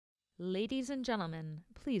Ladies and gentlemen,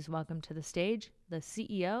 please welcome to the stage the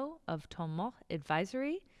CEO of Tomoh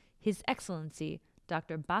Advisory, His Excellency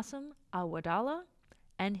Dr. Bassem Awadallah,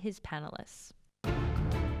 and his panelists.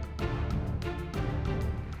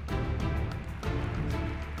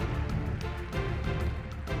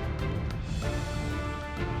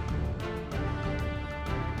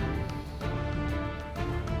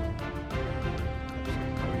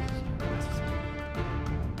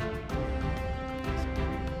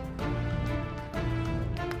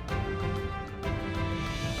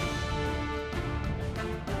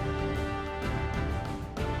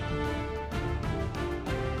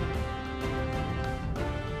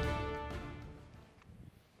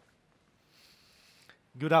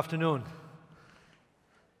 Good afternoon.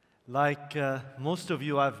 Like most of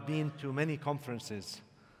you, I've been to many conferences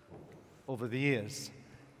over the years,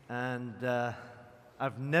 and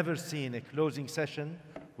I've never seen a closing session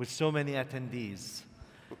with so many attendees.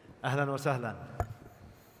 Ahlan wa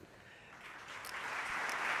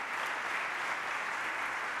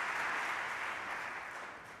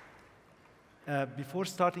sahlan. Before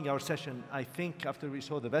starting our session, I think after we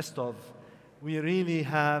saw the best of, we really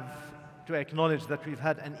have to acknowledge that we've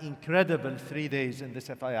had an incredible 3 days in this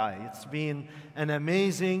FII. It's been an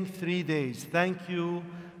amazing 3 days. Thank you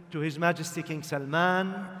to His Majesty King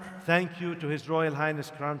Salman. Thank you to His Royal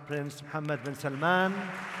Highness Crown Prince Mohammed bin Salman.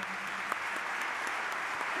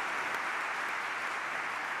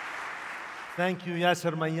 Thank you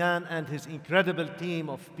Yasser Mayan and his incredible team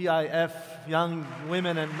of PIF, young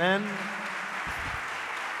women and men.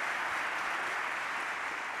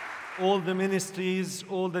 All the ministries,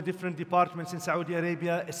 all the different departments in Saudi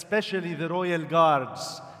Arabia, especially the Royal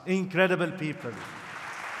Guards, incredible people.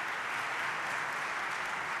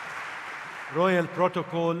 Royal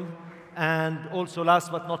Protocol, and also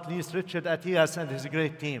last but not least, Richard Atias and his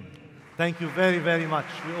great team. Thank you very, very much.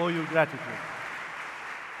 We owe you gratitude.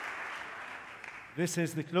 This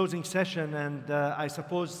is the closing session, and I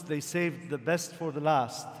suppose they saved the best for the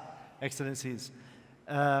last, Excellencies.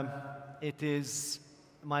 It is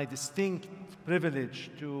my distinct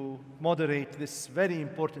privilege to moderate this very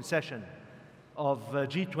important session of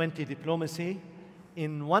G20 diplomacy.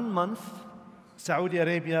 In 1 month, Saudi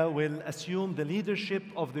Arabia will assume the leadership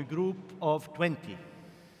of the Group of 20.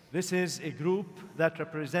 This is a group that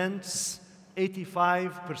represents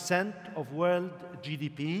 85% of world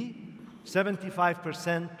GDP,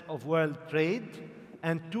 75% of world trade,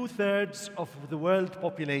 and 2/3 of the world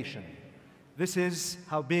population. This is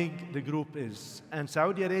how big the group is. And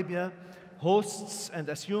Saudi Arabia hosts and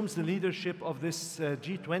assumes the leadership of this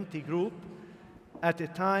G20 group at a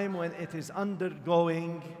time when it is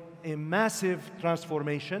undergoing a massive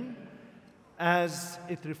transformation as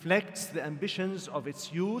it reflects the ambitions of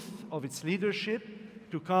its youth, of its leadership,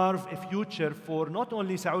 to carve a future for not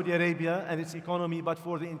only Saudi Arabia and its economy, but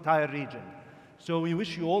for the entire region. So we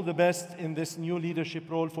wish you all the best in this new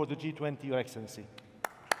leadership role for the G20, Your Excellency.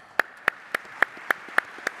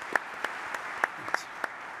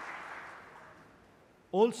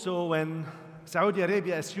 Also, when Saudi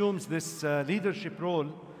Arabia assumes this leadership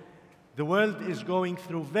role, the world is going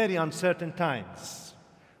through very uncertain times.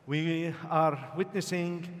 We are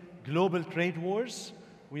witnessing global trade wars.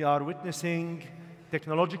 We are witnessing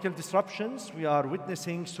technological disruptions. We are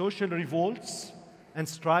witnessing social revolts and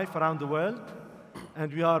strife around the world.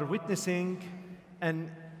 And we are witnessing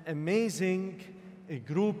an amazing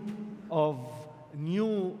group of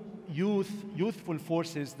new youthful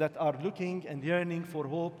forces that are looking and yearning for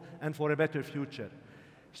hope and for a better future.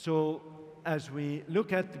 So as we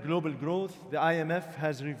look at global growth, the IMF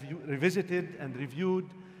has revisited and reviewed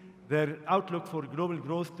their outlook for global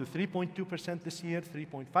growth to 3.2% this year,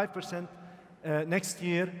 3.5% next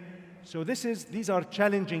year. So these are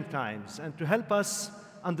challenging times. And to help us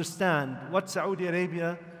understand what Saudi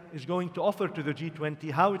Arabia is going to offer to the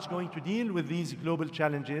G20, how it's going to deal with these global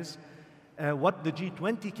challenges, what the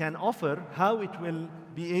G20 can offer, how it will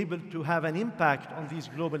be able to have an impact on these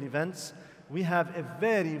global events, we have a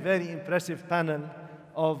very, very impressive panel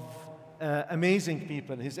of amazing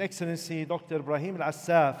people. His Excellency Dr. Ibrahim Abdulaziz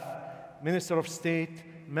Al-Assaf, Minister of State,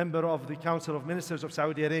 member of the Council of Ministers of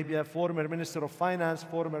Saudi Arabia, former Minister of Finance,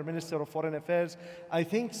 former Minister of Foreign Affairs. I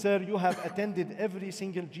think, sir, you have attended every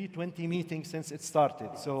single G20 meeting since it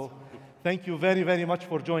started. So thank you very, very much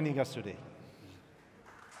for joining us today.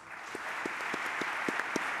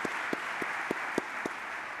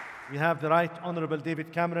 We have the Right Honorable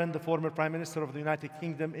David Cameron, the former Prime Minister of the United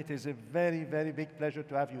Kingdom. It is a very, very big pleasure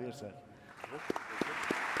to have you here, sir.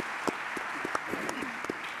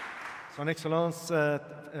 Son Excellence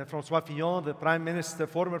Francois Fillon, the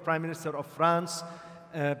former Prime Minister of France,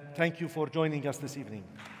 thank you for joining us this evening.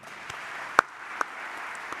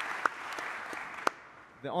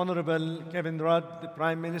 the Honorable Kevin Rudd, the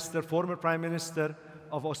Prime Minister, former Prime Minister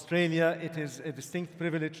of Australia, it is a distinct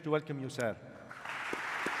privilege to welcome you, sir.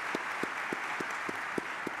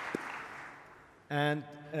 And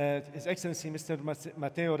His Excellency Mr.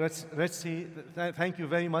 Matteo Renzi, thank you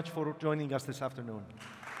very much for joining us this afternoon.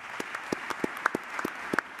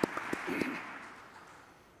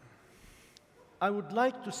 I would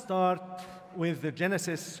like to start with the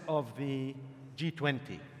genesis of the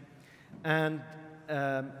G20. And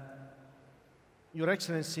Your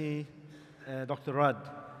Excellency, Dr. Rudd,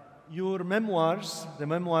 your memoirs, the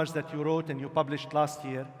memoirs that you wrote and you published last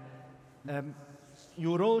year,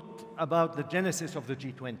 you wrote about the genesis of the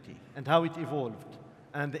G20 and how it evolved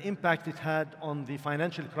and the impact it had on the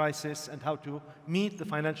financial crisis and how to meet the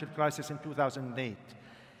financial crisis in 2008.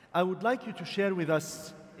 I would like you to share with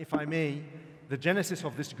us, if I may, the genesis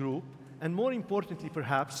of this group, and more importantly,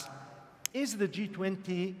 perhaps, is the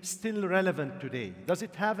G20 still relevant today? Does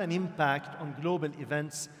it have an impact on global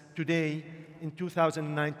events today in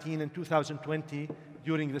 2019 and 2020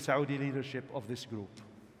 during the Saudi leadership of this group?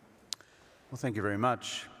 Well, thank you very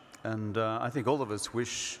much. And I think all of us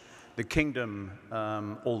wish the Kingdom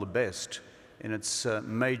all the best in its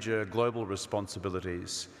major global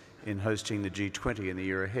responsibilities in hosting the G20 in the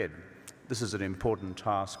year ahead. This is an important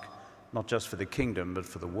task, not just for the Kingdom, but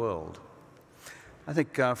for the world. I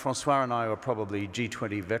think Francois and I were probably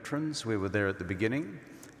G20 veterans. We were there at the beginning.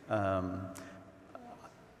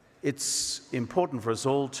 It's important for us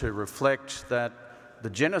all to reflect that the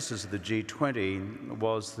genesis of the G20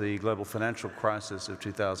 was the global financial crisis of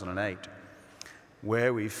 2008,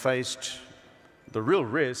 where we faced the real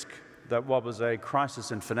risk that what was a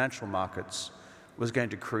crisis in financial markets was going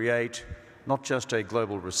to create not just a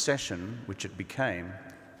global recession, which it became,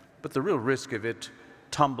 but the real risk of it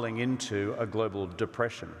tumbling into a global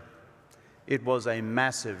depression. It was a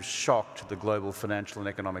massive shock to the global financial and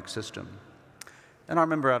economic system. And I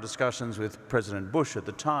remember our discussions with President Bush at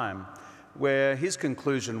the time, where his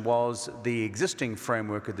conclusion was the existing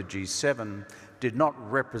framework of the G7 did not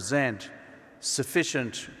represent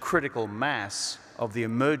sufficient critical mass of the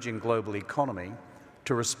emerging global economy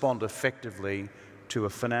to respond effectively to a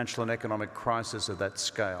financial and economic crisis of that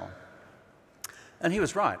scale. And he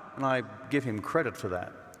was right, and I give him credit for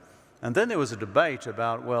that. And then there was a debate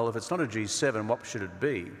about, well, if it's not a G7, what should it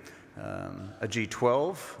be? A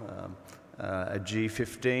G12, a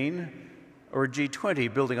G15, or a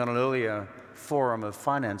G20, building on an earlier forum of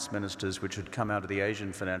finance ministers which had come out of the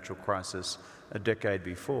Asian financial crisis a decade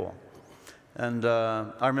before. And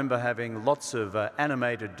I remember having lots of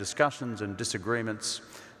animated discussions and disagreements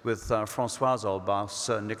with François' old boss,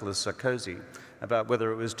 Nicolas Sarkozy, about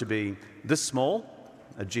whether it was to be this small,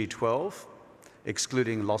 a G12,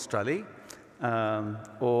 excluding l'Australie,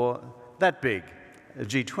 or that big, a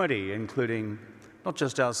G20, including not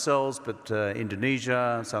just ourselves, but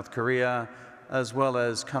Indonesia, South Korea, as well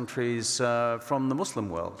as countries from the Muslim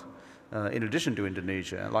world, in addition to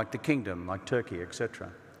Indonesia, like the Kingdom, like Turkey,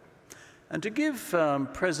 etc. And to give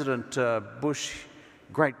President Bush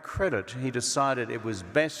great credit, he decided it was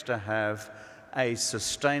best to have a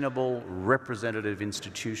sustainable representative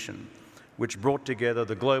institution which brought together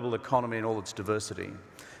the global economy in all its diversity,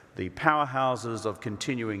 the powerhouses of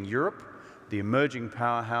continuing Europe, the emerging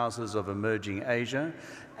powerhouses of emerging Asia,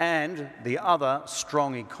 and the other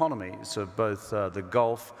strong economies of both the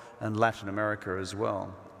Gulf and Latin America as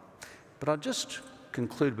well. But I'll just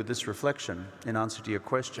conclude with this reflection in answer to your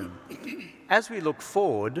question. As we look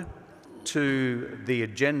forward to the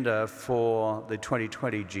agenda for the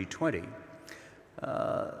 2020 G20,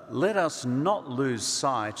 let us not lose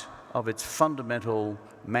sight of its fundamental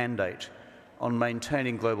mandate on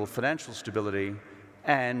maintaining global financial stability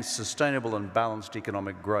and sustainable and balanced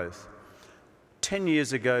economic growth. 10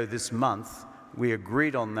 years ago this month, we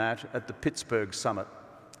agreed on that at the Pittsburgh Summit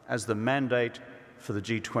as the mandate for the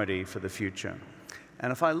G20 for the future.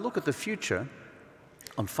 And if I look at the future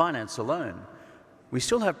on finance alone, we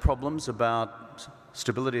still have problems about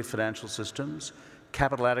stability of financial systems,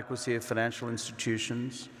 capital adequacy of financial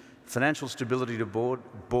institutions, financial stability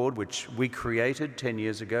board, which we created 10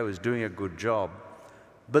 years ago, is doing a good job.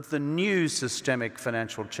 But the new systemic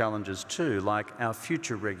financial challenges too, like our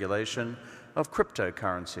future regulation of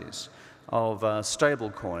cryptocurrencies, of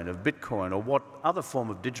stablecoin, of Bitcoin, or what other form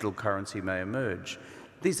of digital currency may emerge.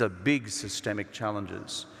 These are big systemic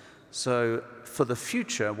challenges. So for the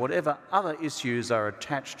future, whatever other issues are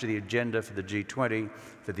attached to the agenda for the G20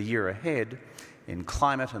 for the year ahead, in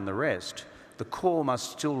climate and the rest, the core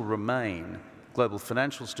must still remain global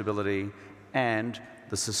financial stability and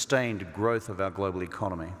the sustained growth of our global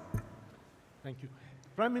economy. Thank you.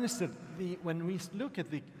 Prime Minister, when we look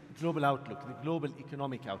at the global outlook, the global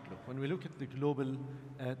economic outlook, when we look at the global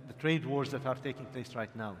the trade wars that are taking place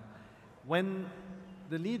right now, when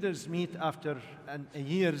the leaders meet after a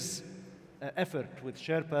year's effort with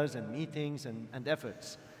Sherpas and meetings and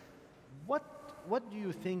efforts, what do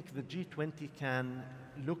you think the G20 can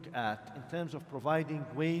look at in terms of providing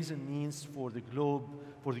ways and means for the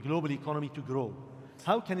global economy to grow?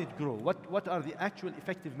 How can it grow? What are the actual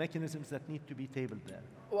effective mechanisms that need to be tabled there?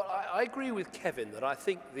 Well, I agree with Kevin that I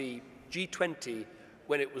think the G20,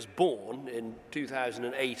 when it was born in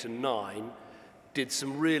 2008 and 2009, did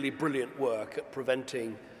some really brilliant work at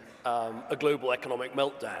preventing a global economic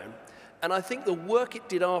meltdown. And I think the work it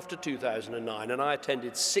did after 2009, and I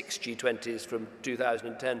attended 6 G20s from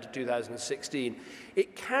 2010 to 2016,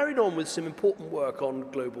 it carried on with some important work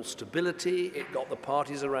on global stability. It got the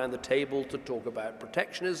parties around the table to talk about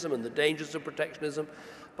protectionism and the dangers of protectionism.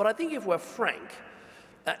 But I think if we're frank,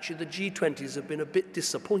 actually the G20s have been a bit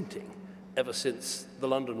disappointing ever since the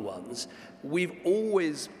London ones. We've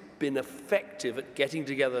always been effective at getting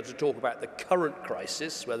together to talk about the current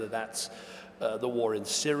crisis, whether that's the war in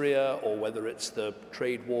Syria or whether it's the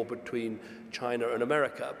trade war between China and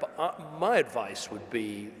America. But my advice would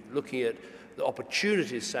be, looking at the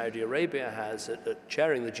opportunities Saudi Arabia has at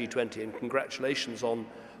chairing the G20, and congratulations on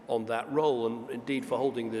that role and indeed for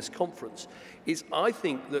holding this conference, is I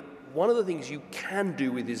think that one of the things you can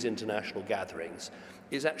do with these international gatherings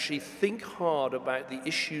is actually think hard about the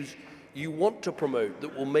issues you want to promote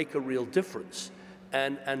that will make a real difference,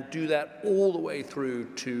 and do that all the way through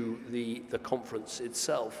to the conference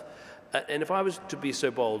itself. And if I was to be so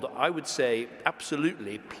bold, I would say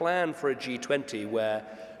absolutely plan for a G20 where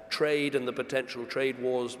trade and the potential trade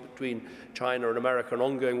wars between China and America and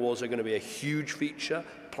ongoing wars are going to be a huge feature.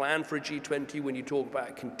 Plan for a G20 when you talk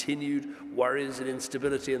about continued worries and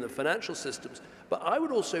instability in the financial systems. But I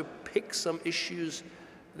would also pick some issues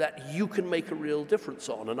that you can make a real difference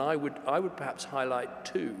on, and I would perhaps highlight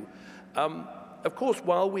two. Of course,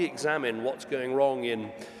 while we examine what's going wrong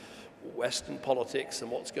in Western politics and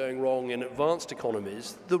what's going wrong in advanced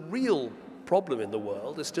economies, the real problem in the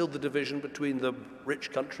world is still the division between the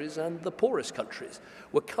rich countries and the poorest countries.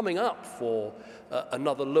 We're coming up for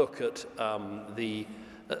another look at the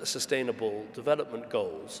Sustainable Development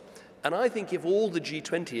Goals. And I think if all the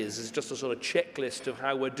G20 is just a sort of checklist of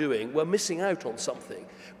how we're doing, we're missing out on something,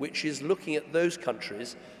 which is looking at those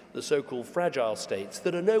countries, the so-called fragile states,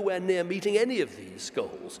 that are nowhere near meeting any of these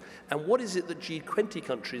goals. And what is it that G20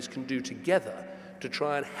 countries can do together to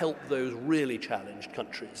try and help those really challenged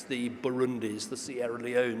countries, the Burundis, the Sierra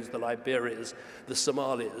Leones, the Liberias, the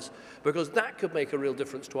Somalias, because that could make a real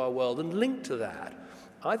difference to our world. And linked to that,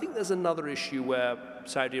 I think there's another issue where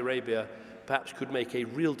Saudi Arabia perhaps could make a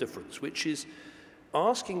real difference, which is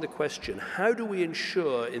asking the question, how do we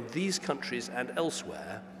ensure in these countries and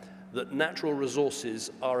elsewhere that natural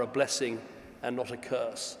resources are a blessing and not a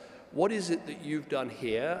curse? What is it that you've done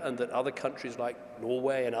here and that other countries like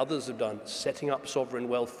Norway and others have done, setting up sovereign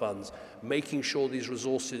wealth funds, making sure these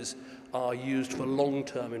resources are used for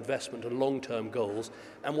long-term investment and long-term goals?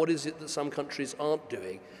 And what is it that some countries aren't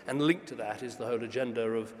doing? And linked to that is the whole agenda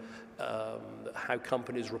of how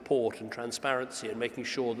companies report and transparency and making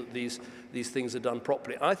sure that these things are done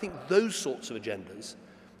properly. I think those sorts of agendas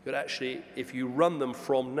could actually, if you run them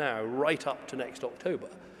from now right up to next October,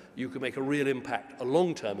 you could make a real impact, a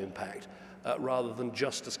long-term impact, rather than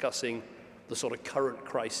just discussing the sort of current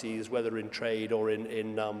crises, whether in trade or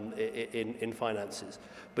in finances.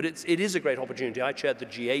 But it is a great opportunity. I chaired the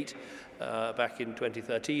G8 back in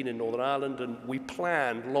 2013 in Northern Ireland, and we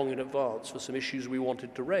planned long in advance for some issues we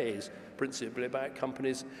wanted to raise, principally about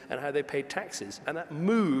companies and how they paid taxes. And that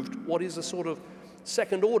moved what is a sort of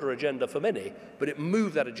second-order agenda for many, but it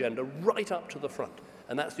moved that agenda right up to the front.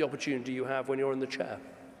 And that's the opportunity you have when you're in the chair.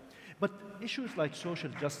 But issues like social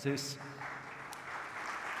justice,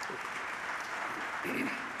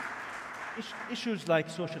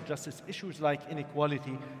 issues like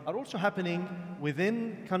inequality are also happening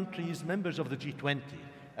within countries, members of the G20.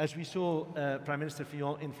 As we saw Prime Minister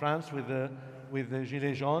Fillon in France with the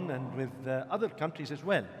Gilets jaunes and with other countries as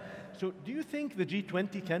well. So do you think the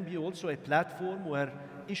G20 can be also a platform where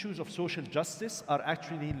issues of social justice are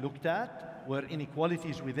actually looked at, where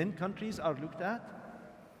inequalities within countries are looked at?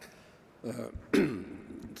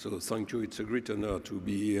 So thank you. It's a great honor to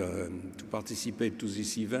be to participate to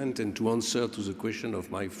this event and to answer to the question of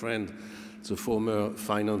my friend, the former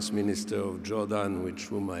finance minister of Jordan, with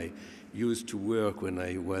whom I used to work when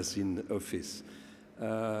I was in office.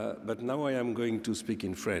 But now I am going to speak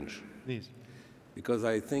in French. Please. Because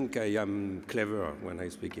I think I am clever when I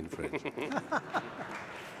speak in French.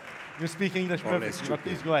 You speak English perfectly, but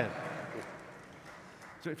please go ahead.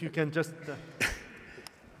 So if you can just...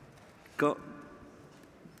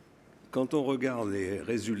 Quand on regarde les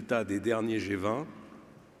résultats des derniers G20,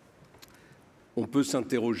 on peut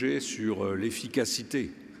s'interroger sur l'efficacité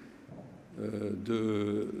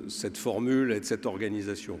de cette formule et de cette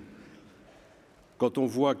organisation. Quand on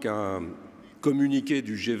voit qu'un communiqué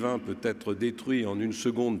du G20 peut être détruit en une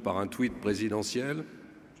seconde par un tweet présidentiel,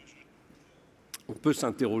 on peut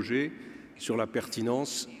s'interroger sur la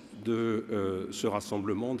pertinence de ce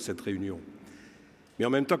rassemblement, de cette réunion. Mais en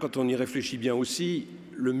même temps, quand on y réfléchit bien aussi,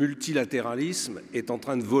 le multilatéralisme est en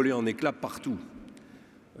train de voler en éclats partout.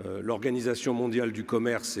 L'Organisation mondiale du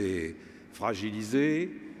commerce est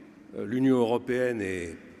fragilisée, l'Union européenne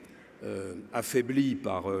est affaiblie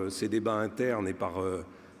par ses débats internes et par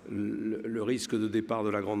le risque de départ de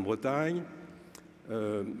la Grande-Bretagne.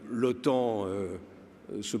 L'OTAN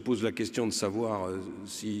se pose la question de savoir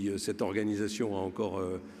si cette organisation a encore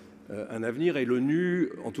un avenir, et l'ONU,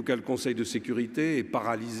 en tout cas le Conseil de sécurité, est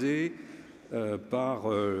paralysé par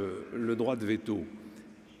le droit de veto.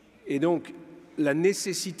 Et donc, la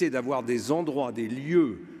nécessité d'avoir des endroits, des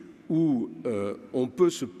lieux où on peut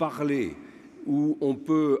se parler, où on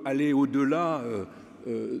peut aller au-delà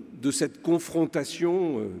de cette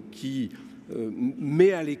confrontation qui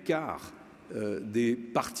met à l'écart des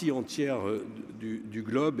parties entières du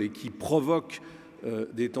globe et qui provoque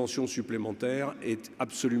des tensions supplémentaires est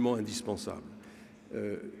absolument indispensable.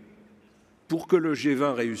 Pour que le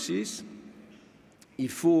G20 réussisse, il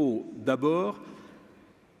faut d'abord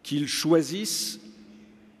qu'il choisisse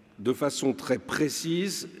de façon très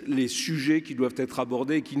précise les sujets qui doivent être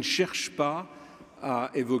abordés et qui ne cherchent pas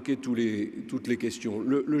à évoquer toutes les questions.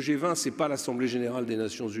 Le G20, ce n'est pas l'Assemblée générale des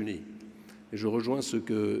Nations unies. Et je rejoins ce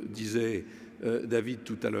que disait David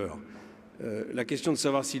tout à l'heure. La question de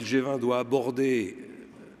savoir si le G20 doit aborder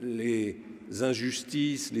les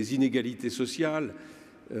injustices, les inégalités sociales,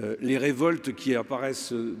 les révoltes qui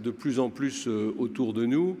apparaissent de plus en plus autour de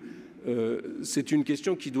nous, c'est une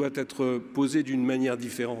question qui doit être posée d'une manière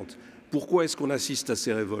différente. Pourquoi est-ce qu'on assiste à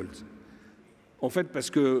ces révoltes? En fait, parce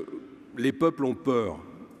que les peuples ont peur.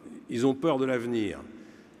 Ils ont peur de l'avenir.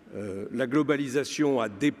 La globalisation a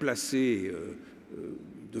déplacé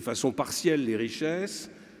de façon partielle les richesses.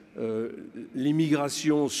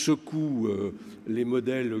 L'immigration secoue les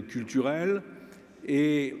modèles culturels.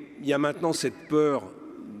 Et il y a maintenant cette peur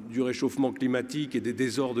du réchauffement climatique et des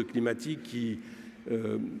désordres climatiques qui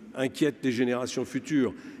inquiètent les générations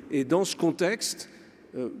futures. Et dans ce contexte,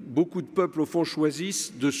 beaucoup de peuples, au fond,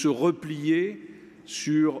 choisissent de se replier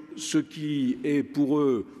sur ce qui est pour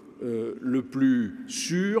eux le plus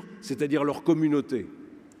sûr, c'est-à-dire leur communauté.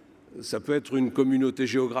 Ça peut être une communauté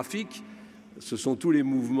géographique, ce sont tous les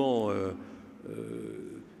mouvements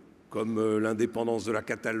comme l'indépendance de la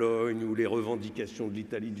Catalogne ou les revendications de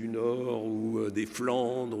l'Italie du Nord ou des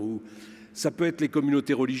Flandres. Ça peut être les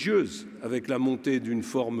communautés religieuses, avec la montée d'une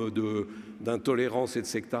forme d'intolérance et de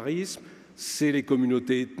sectarisme. C'est les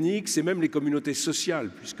communautés ethniques, c'est même les communautés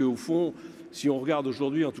sociales, puisque au fond, si on regarde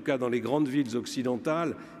aujourd'hui, en tout cas dans les grandes villes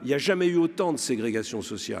occidentales, il n'y a jamais eu autant de ségrégation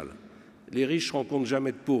sociale. Les riches ne rencontrent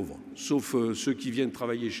jamais de pauvres, sauf ceux qui viennent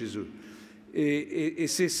travailler chez eux. Et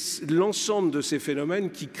c'est l'ensemble de ces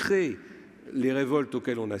phénomènes qui créent les révoltes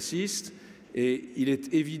auxquelles on assiste. Et il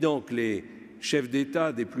est évident que les chefs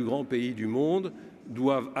d'État des plus grands pays du monde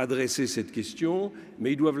doivent adresser cette question,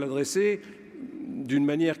 mais ils doivent l'adresser d'une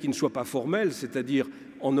manière qui ne soit pas formelle, c'est-à-dire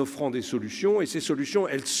en offrant des solutions. Et ces solutions,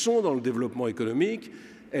 elles sont dans le développement économique,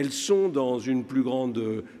 elles sont dans une plus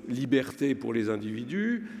grande liberté pour les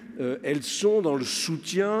individus, elles sont dans le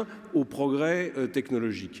soutien au progrès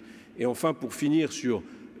technologique. Et enfin, pour finir sur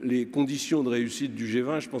les conditions de réussite du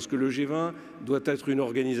G20, je pense que le G20 doit être une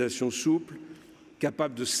organisation souple,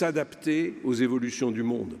 capable de s'adapter aux évolutions du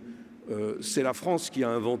monde. C'est la France qui a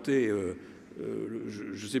inventé,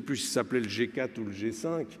 je ne sais plus si ça s'appelait le G4 ou le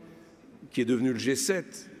G5, qui est devenu le G7.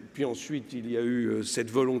 Puis ensuite, il y a eu cette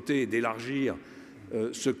volonté d'élargir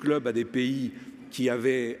ce club à des pays qui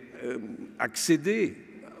avaient accédé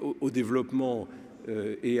au développement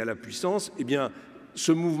et à la puissance. Eh bien,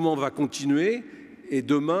 ce mouvement va continuer et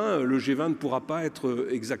demain, le G20 ne pourra pas être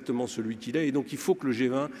exactement celui qu'il est. Et donc, il faut que le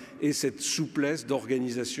G20 ait cette souplesse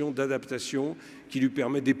d'organisation, d'adaptation qui lui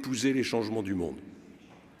permet d'épouser les changements du monde.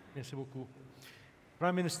 Merci beaucoup.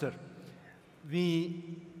 Prime Minister,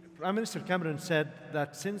 Prime Minister Cameron said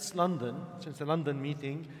that since the London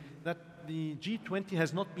meeting, that the G20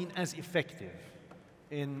 has not been as effective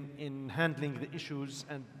in handling the issues,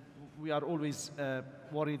 and we are always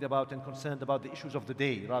worried about and concerned about the issues of the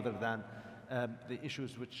day rather than the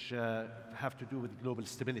issues which have to do with global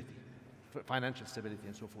stability. financial stability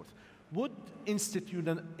and so forth. Would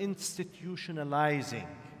institutionalizing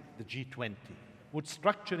the G20, would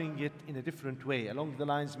structuring it in a different way, along the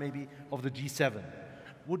lines maybe of the G7,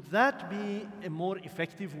 would that be a more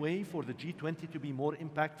effective way for the G20 to be more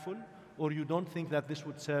impactful, or you don't think that this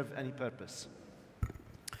would serve any purpose?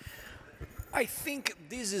 I think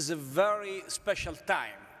this is a very special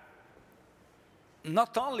time.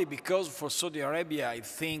 Not only because for Saudi Arabia, I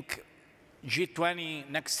think G20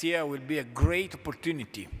 next year will be a great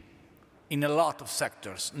opportunity in a lot of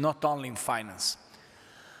sectors, not only in finance.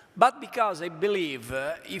 But because I believe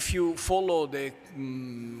if you follow the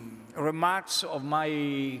remarks of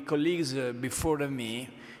my colleagues before me,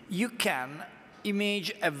 you can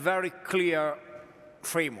imagine a very clear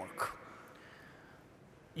framework.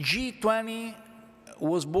 G20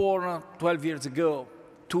 was born 12 years ago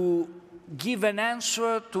to give an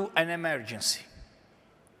answer to an emergency,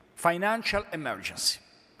 financial emergency.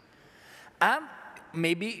 And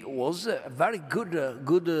maybe it was a very good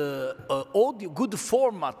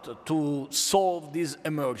format to solve this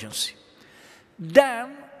emergency.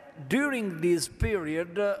 Then, during this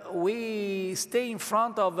period, we stay in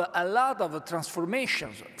front of a lot of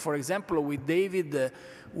transformations. For example, with David,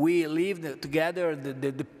 we lived together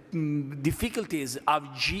the difficulties of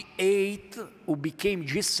G8, who became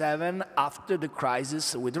G7 after the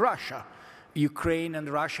crisis with Russia, Ukraine and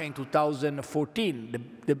Russia in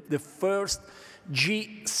 2014. The first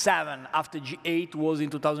G7 after G8 was in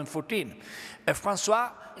 2014.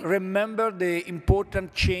 Francois remembered the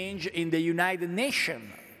important change in the United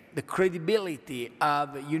Nations. The credibility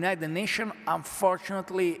of the United Nations,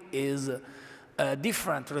 unfortunately, is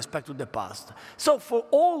different with respect to the past. So for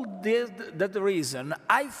all that reason,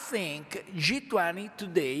 I think G20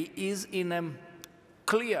 today is in a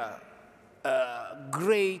clear,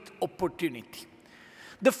 great opportunity.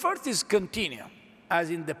 The first is continue, as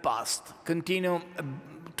in the past, continue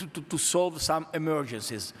to solve some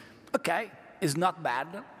emergencies. Okay, it's not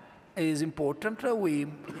bad. It is important.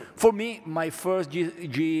 For me, my first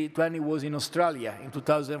G20 was in Australia in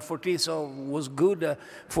 2014, so it was good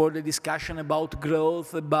for the discussion about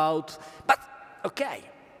growth, but okay,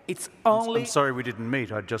 it's only... I'm sorry we didn't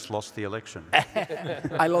meet. I just lost the election.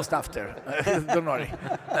 I lost after, don't worry.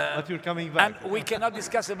 But you're coming back. And we cannot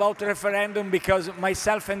discuss about referendum because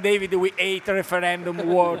myself and David, we hate referendum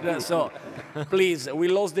word, so please, we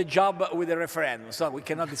lost the job with the referendum, so we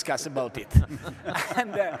cannot discuss about it.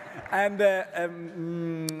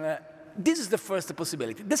 This is the first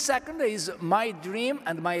possibility. The second is my dream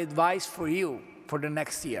and my advice for you for the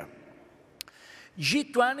next year.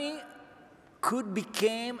 G20 could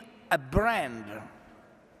become a brand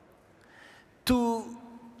to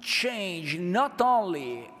change not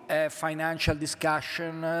only a financial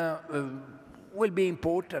discussion will be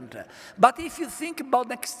important, but if you think about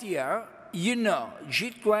next year, you know,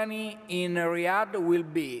 G20 in Riyadh will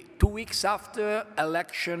be 2 weeks after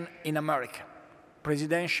election in America,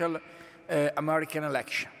 presidential American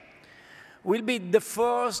election. Will be the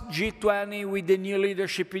first G20 with the new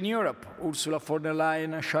leadership in Europe, Ursula von der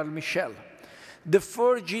Leyen and Charles Michel. The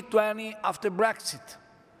first G20 after Brexit.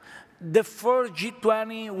 The first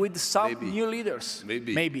G20 with some new leaders.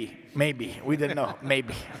 Maybe. We don't know.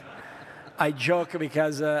 Maybe. I joke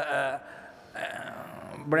because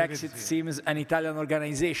Brexit seems an Italian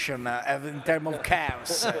organization in terms of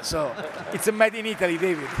chaos. So it's a made in Italy,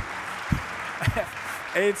 David.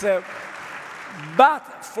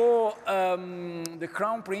 But for the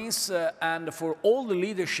Crown Prince and for all the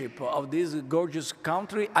leadership of this gorgeous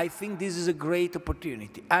country, I think this is a great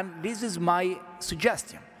opportunity. And this is my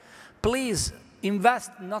suggestion. Please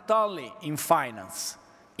invest not only in finance,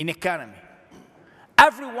 in economy.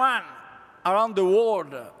 Everyone around the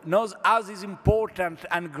world knows how it is important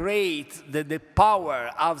and great the power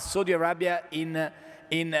of Saudi Arabia in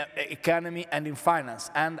economy and in finance.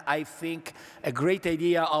 And I think a great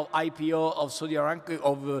idea of IPO of Saudi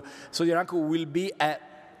Aramco will be a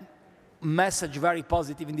message very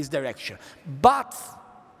positive in this direction. But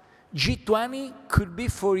G20 could be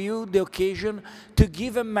for you the occasion to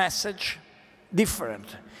give a message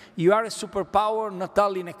different. You are a superpower not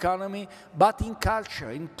only in economy, but in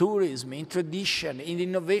culture, in tourism, in tradition, in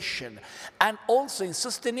innovation, and also in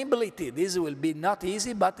sustainability. This will be not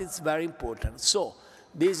easy, but it's very important. So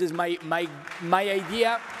this is my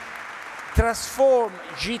idea. Transform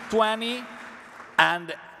G20,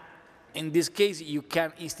 and in this case, you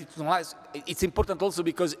can institutionalize. It's important also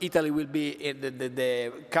because Italy will be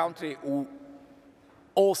the country who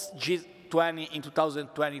hosts G20 in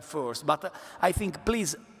 2021. But I think,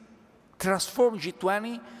 please, transform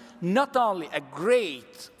G20 not only a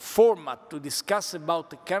great format to discuss about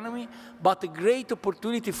the economy, but a great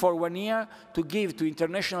opportunity for 1 year to give to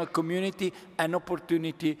international community an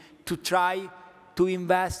opportunity to try to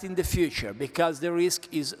invest in the future, because the risk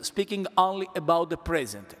is speaking only about the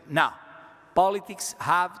present. Now, politics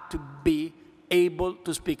have to be able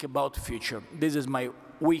to speak about the future. This is my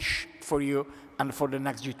wish for you and for the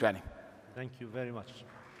next G20. Thank you very much.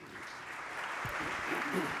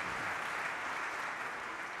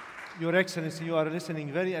 Your Excellency, you are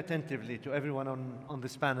listening very attentively to everyone on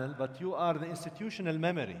this panel, but you are the institutional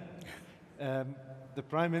memory. The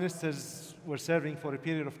prime ministers were serving for a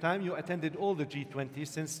period of time. You attended all the G20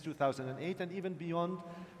 since 2008 and even beyond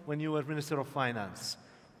when you were Minister of Finance.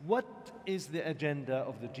 What is the agenda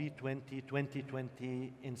of the G20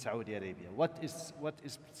 2020 in Saudi Arabia? What is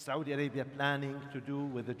Saudi Arabia planning to do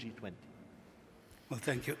with the G20? Well,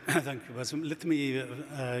 thank you. Thank you, Bassem. Let me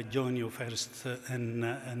join you first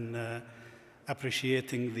in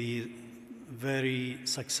appreciating the very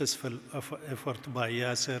successful effort by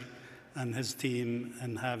Yasser and his team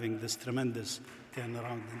in having this tremendous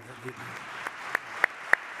turnaround in the region.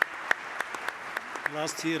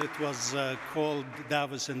 Last year it was called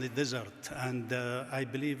Davos in the desert, and I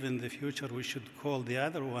believe in the future we should call the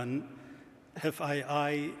other one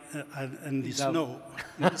FII in the snow.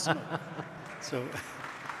 In the snow. So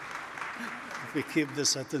if we keep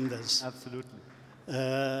this attendance. Absolutely.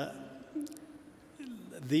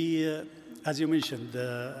 As you mentioned,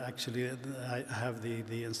 actually, I have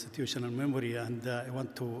the institutional memory, and I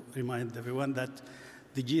want to remind everyone that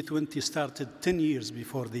the G20 started 10 years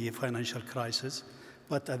before the financial crisis,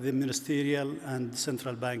 but at the ministerial and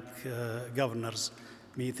central bank governors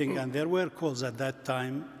meeting, and there were calls at that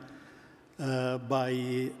time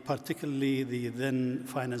by particularly the then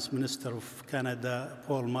Finance Minister of Canada,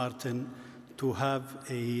 Paul Martin, to have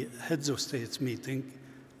a heads of states meeting.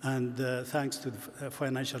 And thanks to the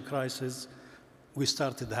financial crisis, we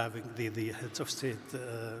started having the heads of state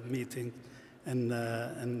meeting in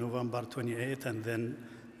November 28, and then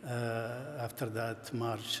after that,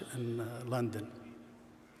 March in London.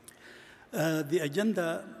 The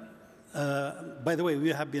agenda, by the way, we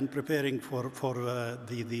have been preparing for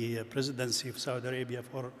the presidency of Saudi Arabia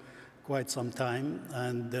for quite some time,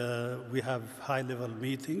 and we have high-level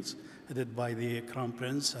meetings headed by the Crown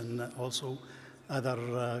Prince and also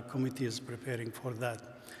other committees preparing for that.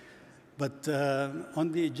 But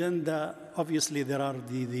on the agenda, obviously there are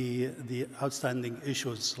the outstanding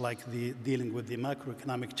issues like dealing with the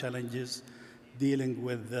macroeconomic challenges, dealing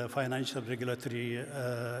with financial regulatory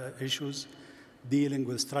issues, dealing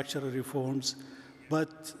with structural reforms.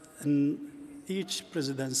 But in each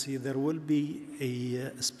presidency, there will be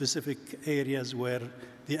a specific areas where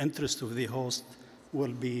the interest of the host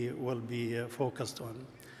will be focused on.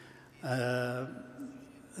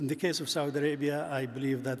 In the case of Saudi Arabia, I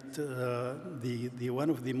believe that one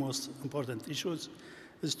of the most important issues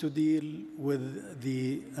is to deal with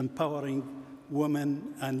the empowering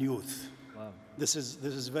women and youth. Wow. This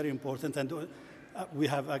is very important, and we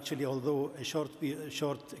have actually, although a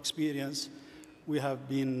short experience, we have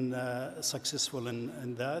been successful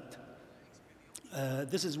in that.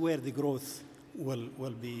 This is where the growth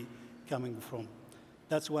will be coming from.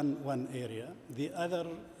 That's one area. The other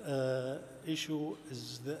issue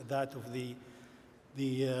is that of the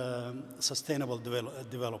sustainable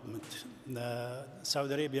development.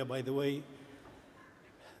 Saudi Arabia, by the way,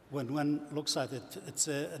 when one looks at it, it's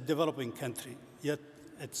a developing country, yet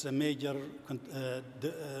it's a major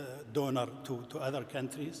donor to other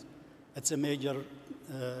countries. It's a major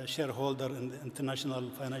shareholder in the international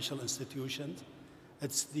financial institutions.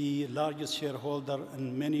 It's the largest shareholder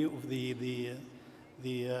in many of the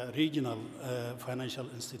regional financial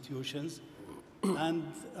institutions. And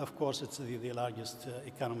of course, it's the largest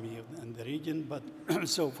economy in the region. But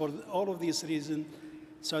so for all of these reasons,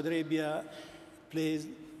 Saudi Arabia plays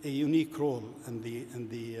a unique role in the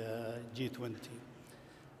G20.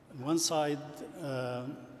 On one side,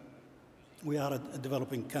 we are a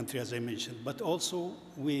developing country, as I mentioned, but also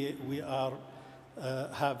we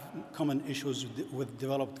have common issues with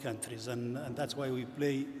developed countries, and that's why we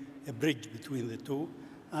play a bridge between the two.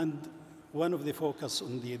 And one of the focus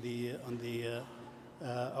on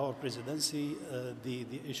our presidency,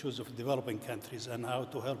 the issues of developing countries and how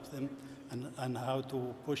to help them and how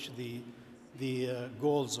to push the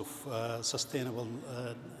goals of sustainable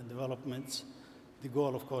developments. The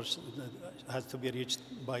goal, of course, has to be reached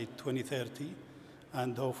by 2030,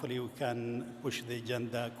 and hopefully we can push the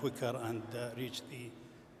agenda quicker and reach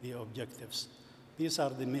the objectives. These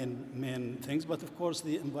are the main things, but of course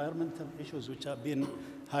the environmental issues which have been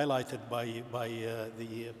highlighted by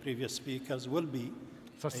the previous speakers will be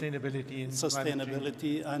Sustainability and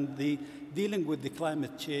sustainability and the dealing with the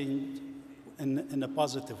climate change in a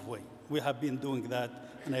positive way. We have been doing that,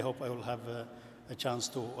 and I hope I will have a chance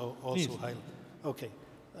to also highlight. Okay.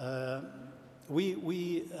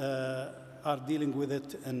 We are dealing with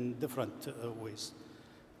it in different ways.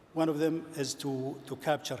 One of them is to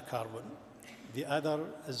capture carbon. The other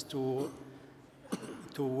is to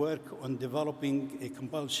work on developing a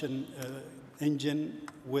combustion engine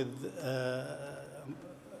with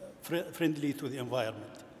friendly to the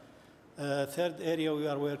environment. Third area, we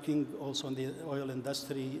are working also on the oil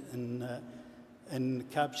industry in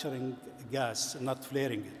capturing gas, not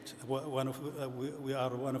flaring it. We are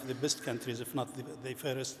one of the best countries, if not the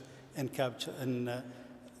first, in capture and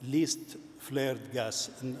least flared gas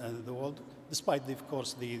in the world, despite, of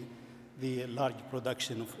course, the large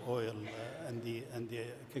production of oil in the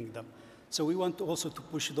kingdom. So we want also to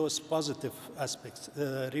push those positive aspects,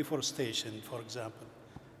 reforestation, for example,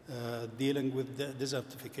 dealing with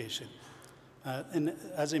desertification, and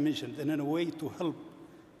as I mentioned, and in a way to help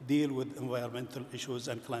deal with environmental issues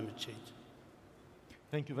and climate change.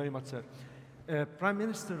 Thank you very much, sir. Prime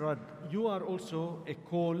Minister Rudd, you are also a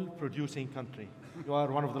coal-producing country. You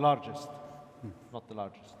are one of the largest, not the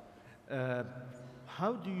largest.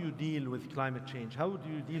 How do you deal with climate change? How do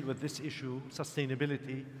you deal with this issue,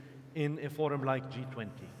 sustainability, in a forum like G20?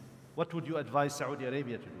 What would you advise Saudi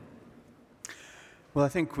Arabia to do? Well, I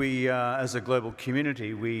think we, as a global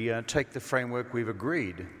community, we take the framework we've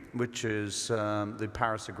agreed, which is the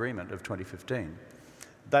Paris Agreement of 2015.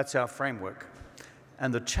 That's our framework.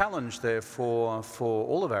 And the challenge, therefore, for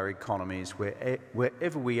all of our economies,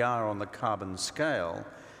 wherever we are on the carbon scale,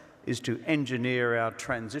 is to engineer our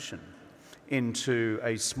transition into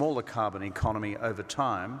a smaller carbon economy over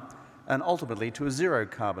time, and ultimately to a zero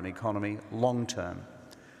carbon economy long term.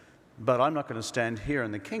 But I'm not going to stand here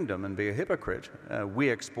in the kingdom and be a hypocrite. We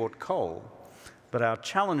export coal. But our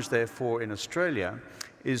challenge, therefore, in Australia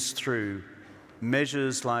is through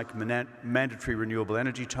measures like mandatory renewable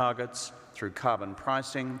energy targets, through carbon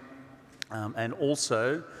pricing, and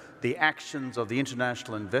also the actions of the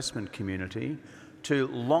international investment community to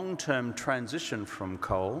long-term transition from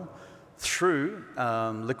coal through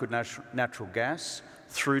liquid natural gas,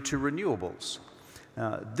 through to renewables.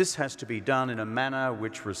 This has to be done in a manner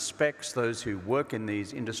which respects those who work in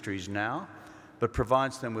these industries now, but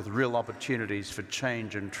provides them with real opportunities for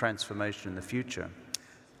change and transformation in the future.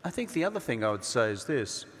 I think the other thing I would say is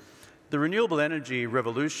this: the renewable energy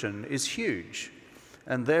revolution is huge,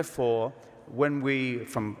 and therefore, when we,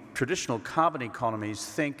 from traditional carbon economies,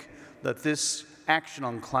 think that this action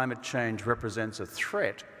on climate change represents a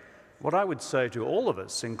threat, what I would say to all of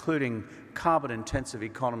us, including carbon-intensive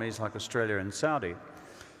economies like Australia and Saudi,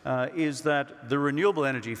 is that the renewable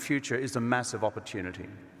energy future is a massive opportunity.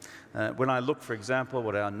 When I look, for example,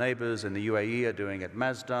 what our neighbours in the UAE are doing at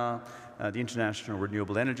Masdar, the International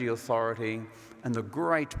Renewable Energy Authority, and the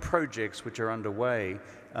great projects which are underway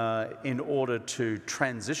in order to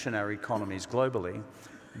transition our economies globally,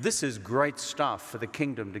 this is great stuff for the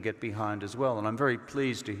kingdom to get behind as well, and I'm very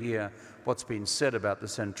pleased to hear what's been said about the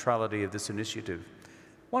centrality of this initiative.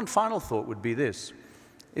 One final thought would be this: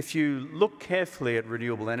 if you look carefully at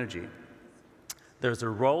renewable energy, there's a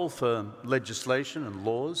role for legislation and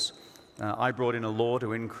laws. I brought in a law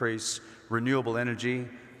to increase renewable energy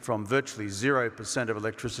from virtually 0% of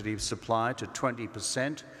electricity supply to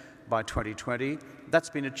 20% by 2020. That's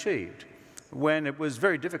been achieved when it was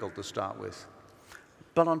very difficult to start with.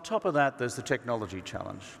 But on top of that, there's the technology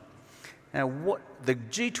challenge. Now, the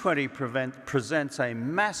G20 presents a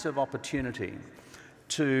massive opportunity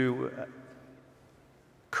to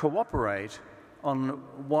cooperate on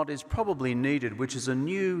what is probably needed, which is a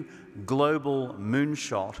new global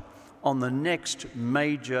moonshot on the next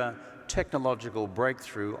major technological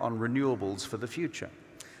breakthrough on renewables for the future.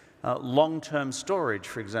 Long-term storage,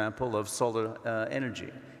 for example, of solar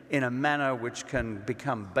energy in a manner which can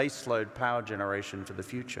become baseload power generation for the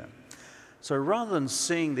future. So rather than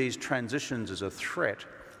seeing these transitions as a threat,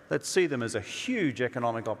 let's see them as a huge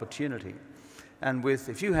economic opportunity. And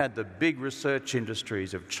if you had the big research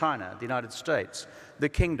industries of China, the United States, the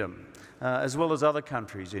Kingdom, as well as other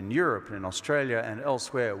countries in Europe and in Australia and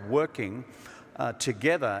elsewhere working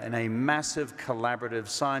together in a massive collaborative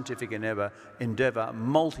scientific endeavour,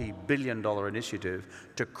 multi-billion-dollar initiative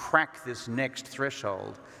to crack this next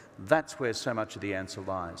threshold, that's where so much of the answer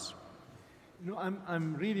lies. You know,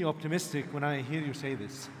 I'm really optimistic when I hear you say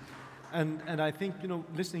this. And I think, you know,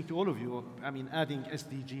 listening to all of you, I mean, adding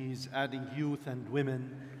SDGs, adding youth and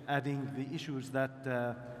women, adding the issues that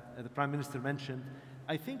the Prime Minister mentioned,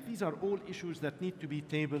 I think these are all issues that need to be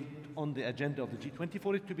tabled on the agenda of the G20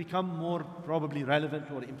 for it to become more probably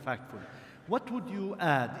relevant or impactful. What would you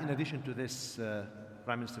add in addition to this,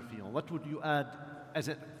 Prime Minister Fillon? What would you add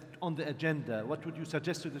on the agenda? What would you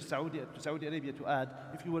suggest to Saudi Arabia to add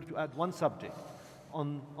if you were to add one subject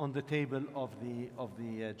on the table of the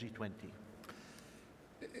G20?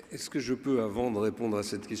 Est-ce que je peux, avant de répondre à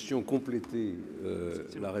cette question, compléter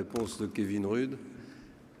la réponse de Kevin Rudd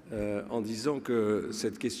en disant que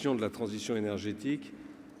cette question de la transition énergétique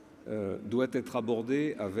doit être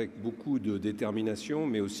abordée avec beaucoup de détermination,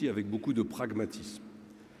 mais aussi avec beaucoup de pragmatisme.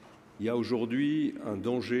 Il y a aujourd'hui un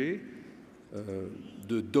danger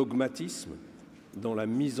de dogmatisme dans la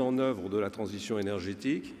mise en œuvre de la transition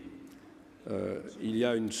énergétique. Il y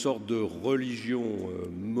a une sorte de religion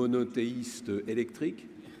monothéiste électrique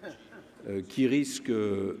qui risque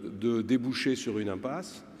de déboucher sur une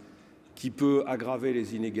impasse, qui peut aggraver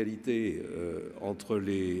les inégalités entre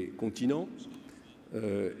les continents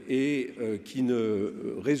et qui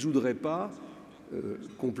ne résoudrait pas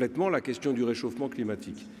complètement la question du réchauffement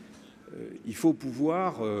climatique. Il faut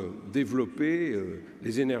pouvoir développer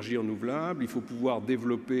les énergies renouvelables, il faut pouvoir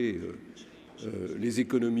développer les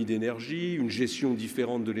économies d'énergie, une gestion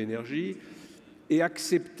différente de l'énergie et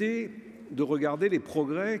accepter de regarder les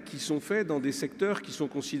progrès qui sont faits dans des secteurs qui sont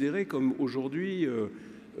considérés comme aujourd'hui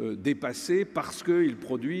dépassés parce qu'ils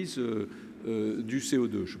produisent du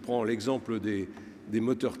CO2. Je prends l'exemple des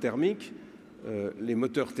moteurs thermiques. Les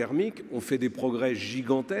moteurs thermiques ont fait des progrès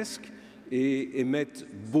gigantesques et émettent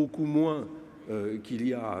beaucoup moins qu'il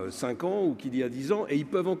y a 5 ans ou qu'il y a 10 ans, et ils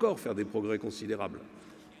peuvent encore faire des progrès considérables,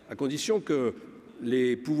 à condition que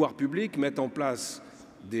les pouvoirs publics mettent en place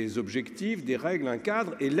des objectifs, des règles, un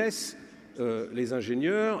cadre, et laissent les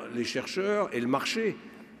ingénieurs, les chercheurs et le marché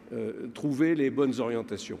trouver les bonnes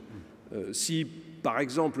orientations. Si, par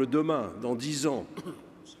exemple, demain, dans 10 ans,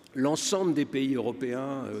 l'ensemble des pays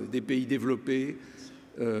européens, des pays développés,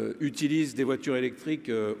 utilisent des voitures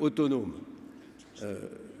électriques autonomes,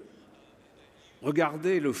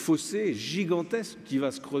 regardez le fossé gigantesque qui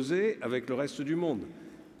va se creuser avec le reste du monde.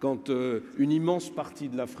 Quand une immense partie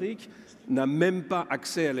de l'Afrique n'a même pas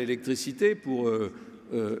accès à l'électricité pour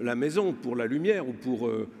la maison, pour la lumière ou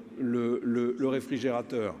pour le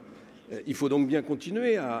réfrigérateur. Il faut donc bien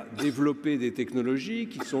continuer à développer des technologies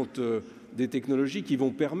qui sont des technologies qui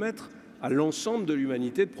vont permettre à l'ensemble de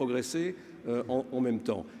l'humanité de progresser en même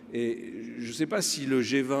temps. Et je ne sais pas si le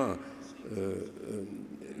G20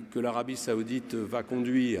 que l'Arabie saoudite va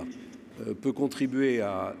conduire peut contribuer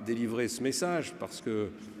à délivrer ce message, parce que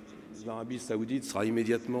l'Arabie saoudite sera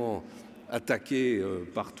immédiatement attaquée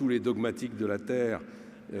par tous les dogmatiques de la Terre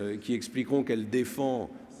qui expliqueront qu'elle défend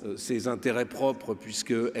ses intérêts propres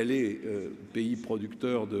puisqu'elle est pays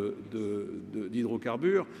producteur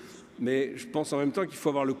d'hydrocarbures. Mais je pense en même temps qu'il faut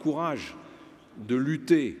avoir le courage de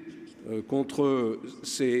lutter contre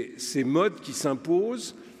ces modes qui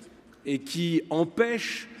s'imposent et qui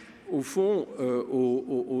empêchent, au fond,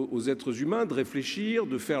 aux êtres humains de réfléchir,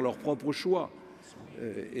 de faire leurs propres choix.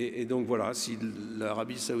 Et donc voilà, si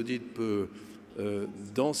l'Arabie saoudite peut,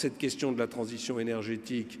 dans cette question de la transition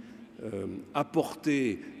énergétique,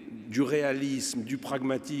 apporter du réalisme, du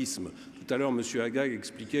pragmatisme. Tout à l'heure, M. Agag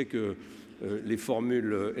expliquait que les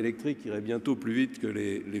formules électriques iraient bientôt plus vite que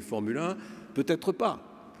les Formule 1. Peut-être pas.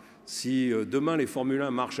 Si demain les Formule 1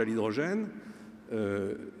 marchent à l'hydrogène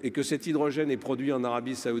et que cet hydrogène est produit en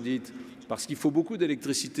Arabie saoudite, parce qu'il faut beaucoup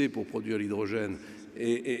d'électricité pour produire l'hydrogène,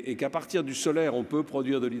 et qu'à partir du solaire, on peut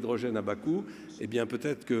produire de l'hydrogène à bas coût, eh bien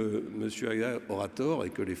peut-être que M. Agag aura tort et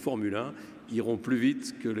que les Formule 1 iront plus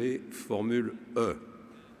vite que les Formule E.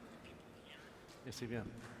 Merci bien.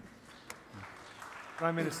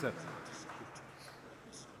 Prime Minister,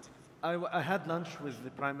 I had lunch with the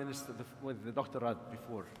Prime Minister, with the Dr. Rudd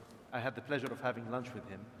before. I had the pleasure of having lunch with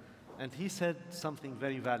him, and he said something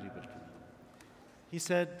very valuable to me. He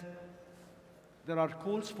said there are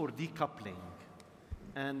calls for decoupling,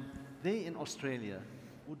 and they in Australia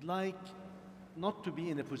would like not to be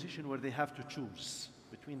in a position where they have to choose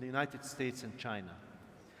between the United States and China.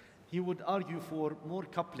 He would argue for more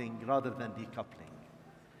coupling rather than decoupling.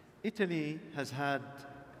 Italy has had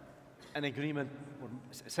an agreement, or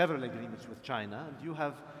several agreements with China, and you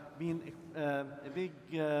have been a big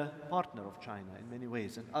partner of China in many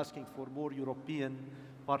ways, and asking for more European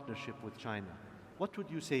partnership with China. What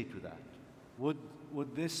would you say to that?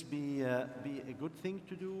 Would this be a good thing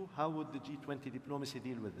to do? How would the G20 diplomacy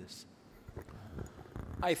deal with this?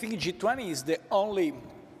 I think G20 is the only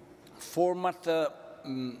format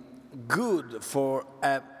good for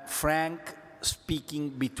a frank speaking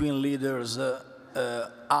between leaders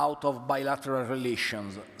out of bilateral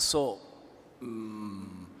relations. So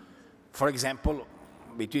For example,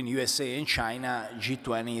 between USA and China,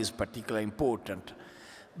 G20 is particularly important.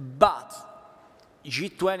 But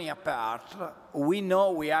G20 apart, we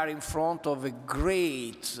know we are in front of a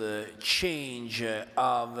great change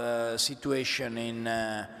of situation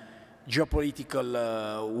in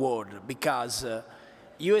geopolitical world, because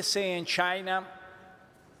USA and China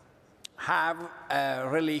have a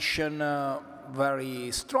relation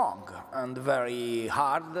very strong and very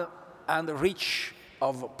hard and rich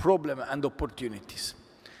of problems and opportunities.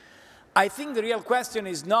 I think the real question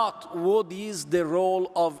is not what is the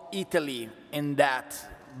role of Italy in that,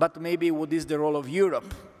 but maybe what is the role of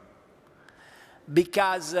Europe.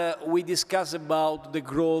 Because we discussed about the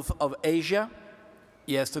growth of Asia.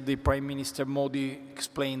 Yesterday, Prime Minister Modi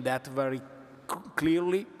explained that very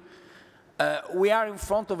clearly. We are in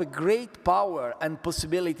front of a great power and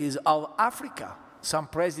possibilities of Africa. Some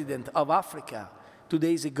president of Africa 2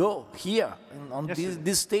 days ago, here on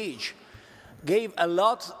this stage, gave a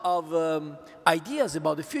lot of ideas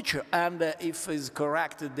about the future. And if it's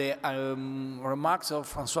correct, the remarks of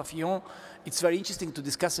Francois Fillon, it's very interesting to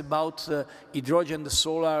discuss about hydrogen, the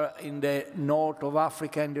solar in the north of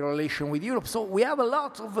Africa and the relation with Europe. So we have a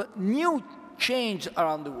lot of new change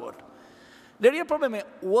around the world. The real problem is,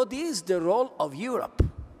 what is the role of Europe?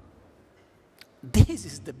 This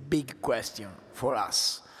is the big question for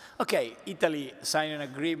us. Okay, Italy signed an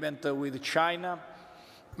agreement with China,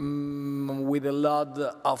 with a lot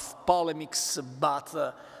of polemics,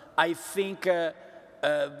 but I think the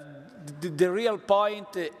real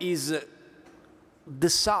point is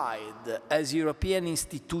decide as European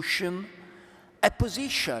institution a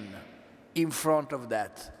position in front of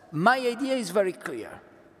that. My idea is very clear.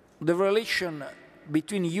 The relation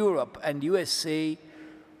between Europe and USA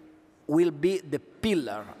will be the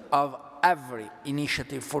pillar of every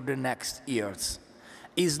initiative for the next years.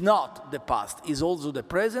 Is not the past, is also the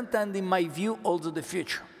present, and in my view, also the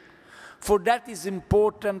future. For that is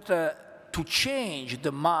important to change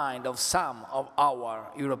the mind of some of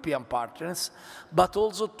our European partners, but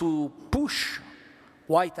also to push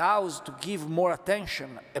White House to give more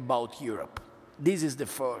attention about Europe. This is the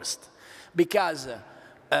first, because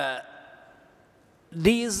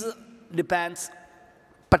this depends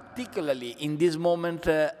particularly in this moment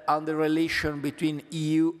on the relation between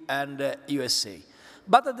EU and USA.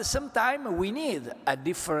 But at the same time, we need a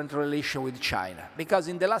different relation with China, because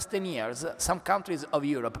in the last 10 years, some countries of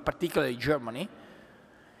Europe, particularly Germany,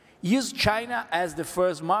 used China as the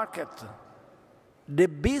first market. The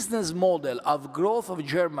business model of growth of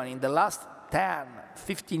Germany in the last 10,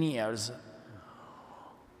 15 years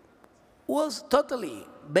was totally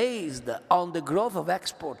based on the growth of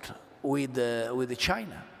export with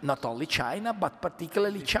China. Not only China, but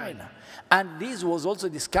particularly China. And this was also a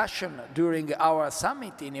discussion during our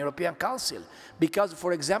summit in European Council, because,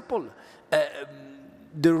 for example,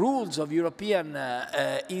 the rules of European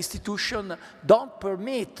institutions don't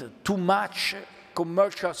permit too much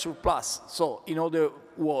commercial surplus. So, in other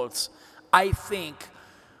words, I think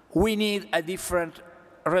we need a different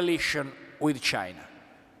relation with China.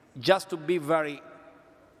 Just to be very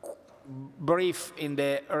brief in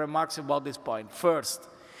the remarks about this point. First,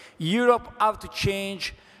 Europe has to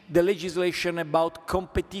change the legislation about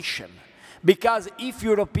competition, because if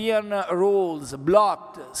European rules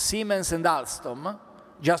blocked Siemens and Alstom,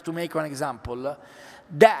 just to make one example,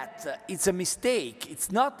 that it's a mistake.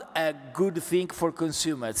 It's not a good thing for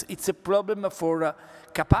consumers. It's a problem for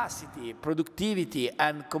capacity, productivity,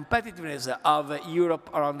 and competitiveness of Europe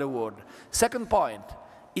around the world. Second point,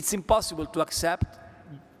 it's impossible to accept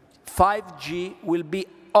 5G will be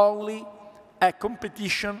only a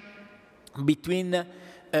competition between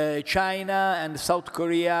China and South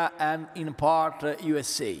Korea and, in part,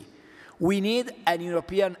 USA. We need an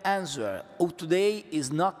European answer, who today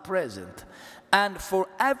is not present. And for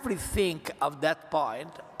everything of that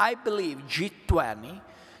point, I believe G20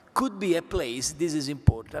 could be a place, this is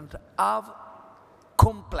important, of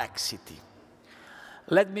complexity.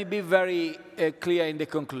 Let me be very clear in the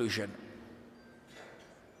conclusion.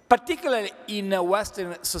 Particularly in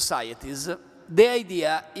Western societies, the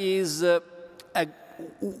idea is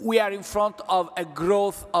we are in front of a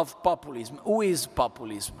growth of populism. Who is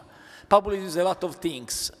populism? Populism is a lot of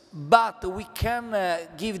things, but we can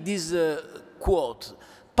give this quote.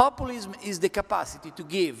 Populism is the capacity to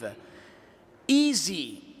give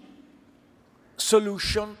easy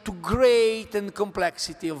solution to great and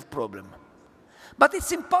complexity of problem. But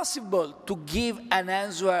it's impossible to give an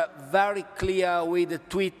answer very clear with a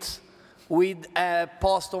tweet, with a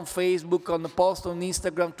post on Facebook, on a post on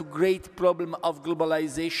Instagram, to great problem of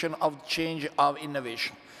globalization, of change, of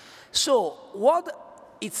innovation. So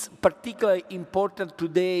what it's particularly important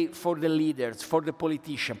today for the leaders, for the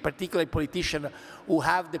politicians, particularly politicians who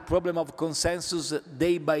have the problem of consensus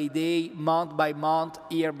day by day, month by month,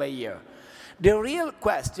 year by year. The real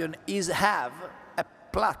question is have a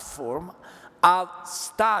platform of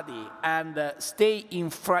study and stay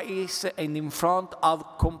in face and in front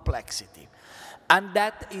of complexity. And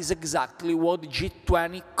that is exactly what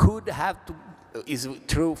G20 could have to, is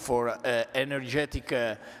true for energetic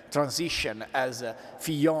transition, as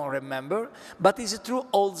Fillon remember, but is true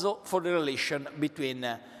also for the relation between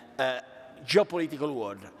geopolitical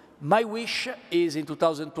world. My wish is in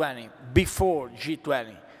 2020, before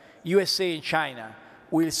G20, USA and China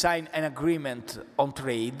will sign an agreement on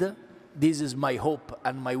trade. This is my hope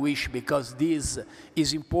and my wish, because this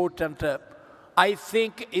is important. I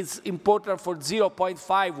think it's important for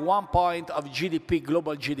 0.5, 1 point of GDP,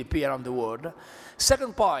 global GDP around the world.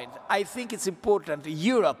 Second point, I think it's important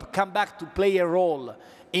Europe come back to play a role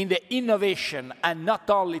in the innovation and not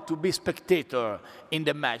only to be spectator in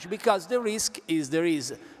the match, because the risk is there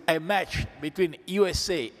is a match between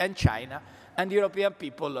USA and China, and European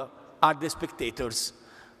people are the spectators.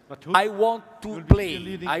 I want to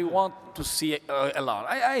play. I want to see along.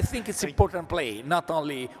 I think it's important play, not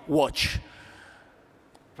only watch.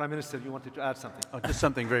 Prime Minister, you wanted to add something? Oh, just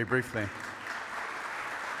something very briefly.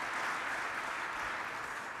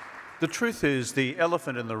 The truth is, the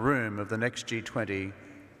elephant in the room of the next G20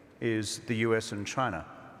 is the US and China.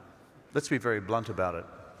 Let's be very blunt about it.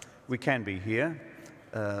 We can be here.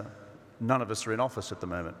 None of us are in office at the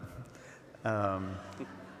moment.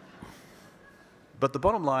 But the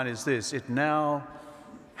bottom line is this: it now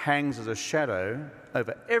hangs as a shadow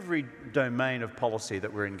over every domain of policy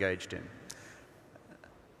that we're engaged in.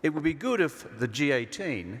 It would be good if the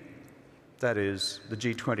G18, that is, the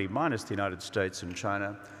G20 minus the United States and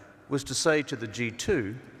China, was to say to the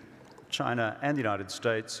G2, China and the United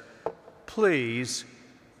States, please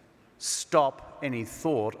stop any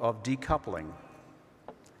thought of decoupling,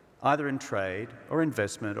 either in trade or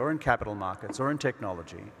investment or in capital markets or in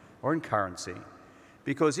technology or in currency.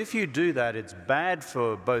 Because if you do that, it's bad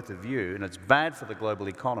for both of you and it's bad for the global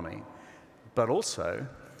economy, but also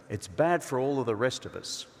it's bad for all of the rest of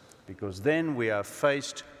us, because then we are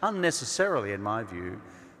faced unnecessarily, in my view,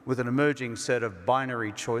 with an emerging set of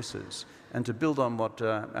binary choices. And to build on what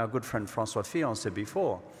our good friend Francois Fillon said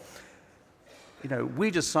before, you know, we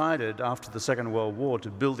decided after the Second World War to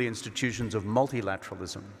build the institutions of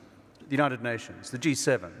multilateralism, the United Nations, the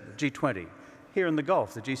G7, the G20, here in the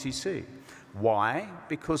Gulf, the GCC. Why?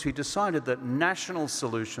 Because we decided that national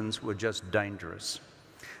solutions were just dangerous,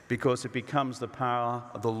 because it becomes the power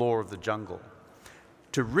of the law of the jungle.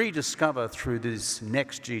 To rediscover through this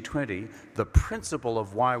next G20 the principle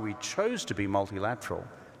of why we chose to be multilateral,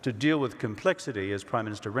 to deal with complexity, as Prime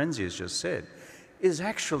Minister Renzi has just said, is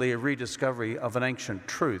actually a rediscovery of an ancient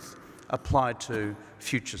truth applied to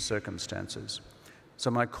future circumstances.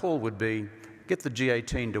 So my call would be, get the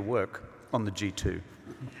G18 to work on the G2.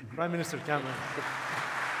 Prime Minister Cameron.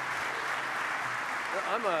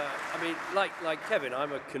 I mean, like Kevin,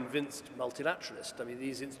 I'm a convinced multilateralist. I mean,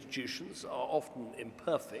 these institutions are often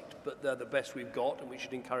imperfect, but they're the best we've got, and we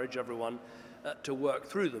should encourage everyone to work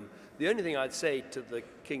through them. The only thing I'd say to the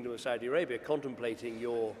Kingdom of Saudi Arabia contemplating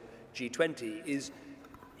your G20 is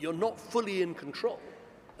you're not fully in control,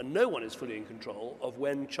 and no one is fully in control of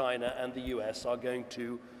when China and the US are going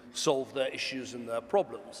to solve their issues and their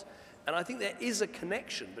problems. And I think there is a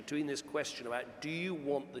connection between this question about do you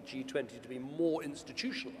want the G20 to be more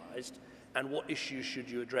institutionalized and what issues should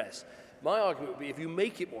you address? My argument would be if you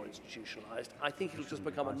make it more institutionalized, I think it'll just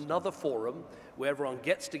become another forum where everyone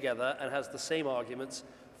gets together and has the same arguments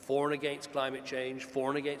for and against climate change, for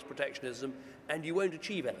and against protectionism, and you won't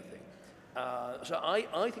achieve anything. So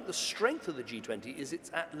I think the strength of the G20 is it's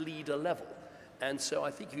at leader level. And so I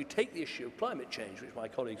think if you take the issue of climate change, which my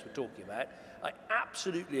colleagues were talking about, I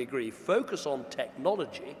absolutely agree. Focus on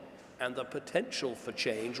technology and the potential for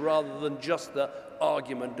change rather than just the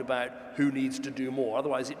argument about who needs to do more.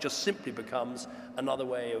 Otherwise, it just simply becomes another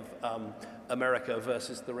way of America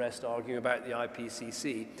versus the rest arguing about the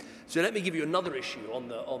IPCC. So let me give you another issue on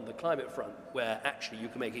the climate front where actually you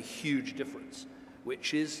can make a huge difference,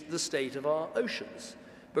 which is the state of our oceans.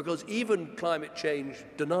 Because even climate change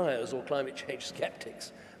deniers or climate change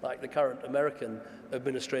skeptics, like the current American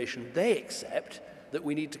administration, they accept that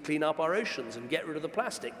we need to clean up our oceans and get rid of the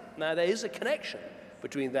plastic. Now, there is a connection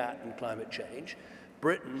between that and climate change.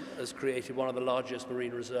 Britain has created one of the largest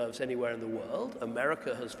marine reserves anywhere in the world.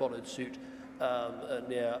 America has followed suit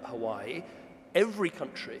near Hawaii. Every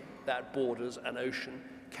country that borders an ocean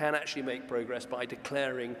can actually make progress by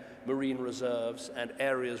declaring marine reserves and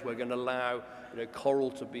areas we're going to allow coral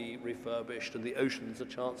to be refurbished and the oceans a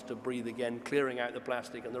chance to breathe again, clearing out the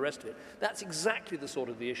plastic and the rest of it. That's exactly the sort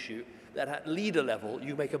of the issue that at leader level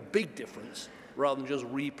you make a big difference rather than just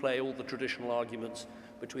replay all the traditional arguments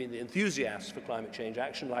between the enthusiasts for climate change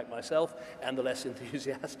action, like myself, and the less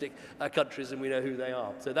enthusiastic countries, and we know who they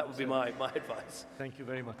are. So that would be my advice. Thank you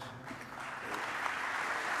very much.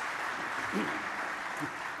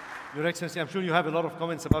 Your Excellency, I'm sure you have a lot of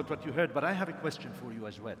comments about what you heard, but I have a question for you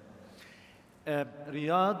as well.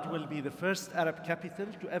 Riyadh will be the first Arab capital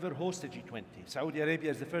to ever host a G20. Saudi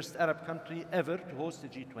Arabia is the first Arab country ever to host a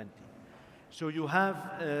G20. So you have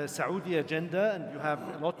a Saudi agenda, and you have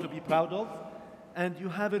a lot to be proud of, and you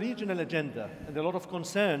have a regional agenda and a lot of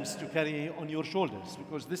concerns to carry on your shoulders,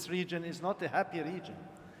 because this region is not a happy region.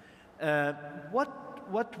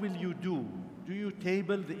 What will you do? Do you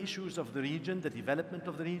table the issues of the region, the development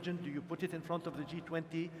of the region? Do you put it in front of the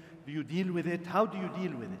G20? Do you deal with it? How do you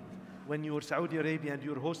deal with it when you're Saudi Arabia and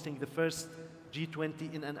you're hosting the first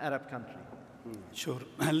G20 in an Arab country? Sure.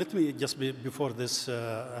 Let me just, before this,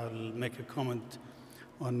 I'll make a comment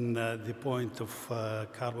on the point of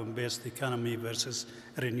carbon-based economy versus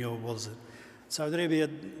renewables. Saudi Arabia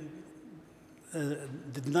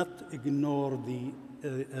did not ignore the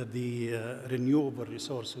renewable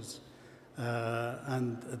resources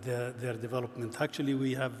and their development. Actually,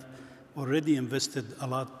 we have already invested a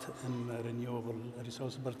lot in renewable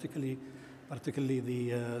resources, particularly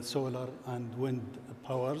the solar and wind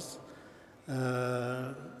powers.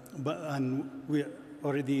 And we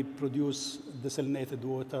already produce desalinated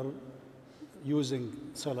water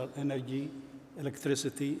using solar energy,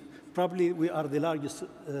 electricity. Probably we are the largest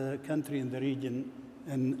country in the region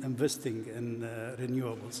in investing in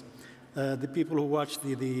renewables. The people who watched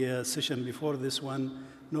the session before this one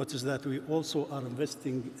noticed that we also are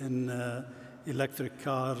investing in electric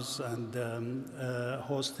cars and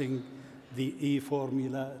hosting the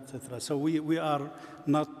e-formula, etc. So we are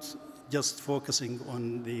not just focusing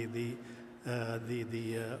on the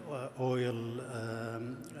oil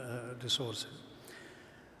resources.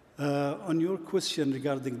 On your question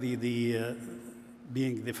regarding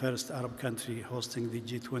being the first Arab country hosting the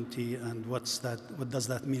G20 and what does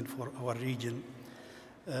that mean for our region?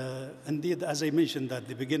 Indeed, as I mentioned at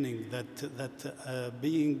the beginning, that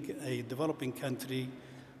being a developing country,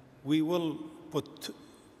 we will put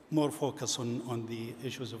more focus on the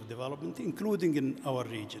issues of development, including in our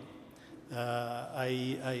region.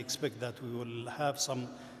 I expect that we will have some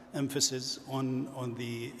emphasis on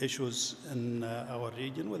the issues in our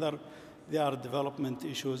region, whether they are development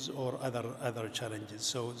issues or other challenges.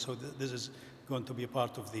 So this is going to be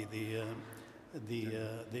part of the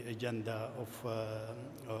agenda of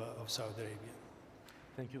Saudi Arabia.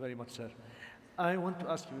 Thank you very much, sir. I want to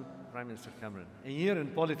ask you, Prime Minister Cameron, a year in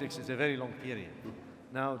politics is a very long period.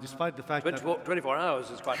 Now, despite the fact that 24 hours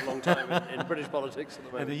is quite a long time in British politics at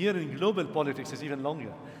the moment. And a year in global politics is even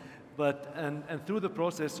longer. But, and through the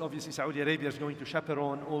process, obviously, Saudi Arabia is going to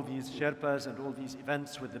chaperone all these Sherpas and all these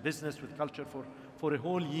events with the business, with culture for a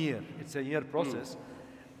whole year. It's a year process.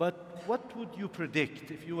 But what would you predict,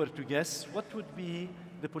 if you were to guess, what would be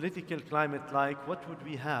the political climate like? What would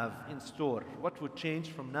we have in store? What would change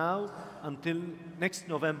from now until next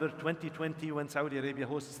November 2020 when Saudi Arabia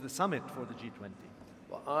hosts the summit for the G20?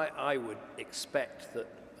 Well, I would expect that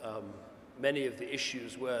many of the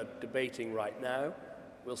issues we're debating right now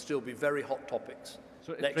will still be very hot topics.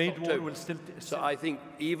 So a trade war will still... So I think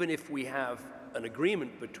even if we have an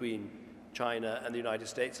agreement between China and the United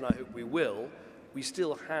States, and I hope we will, we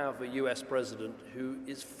still have a US president who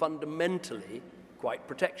is fundamentally quite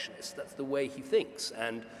protectionist. That's the way he thinks.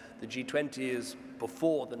 And the G20 is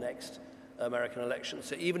before the next American election.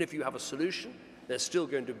 So even if you have a solution, there's still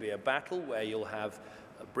going to be a battle where you'll have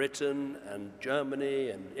Britain and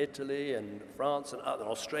Germany and Italy and France and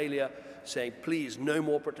Australia saying, please, no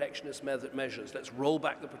more protectionist measures. Let's roll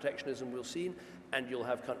back the protectionism we've seen, and you'll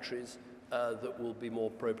have countries that will be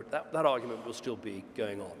more pro-protectionist. That argument will still be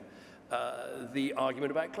going on. The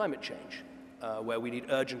argument about climate change, where we need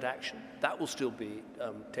urgent action, that will still be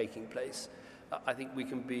taking place. I think we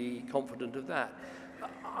can be confident of that.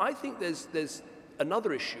 I think there's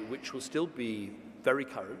another issue which will still be very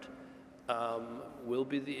current, will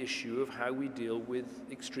be the issue of how we deal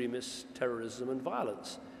with extremist terrorism and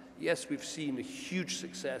violence. Yes, we've seen a huge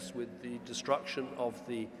success with the destruction of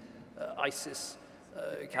the ISIS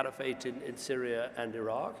caliphate in Syria and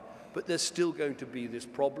Iraq, but there's still going to be this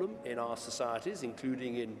problem in our societies,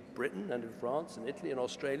 including in Britain and in France and Italy and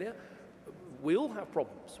Australia. We all have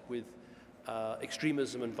problems with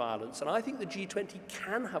extremism and violence, and I think the G20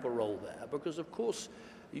 can have a role there because, of course,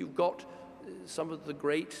 You've got some of the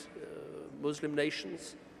great Muslim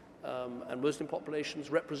nations and Muslim populations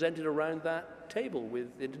represented around that table, with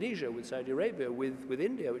Indonesia, with Saudi Arabia, with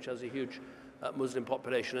India, which has a huge Muslim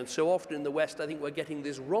population. And so often in the West, I think we're getting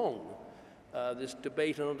this wrong, this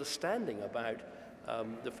debate and understanding about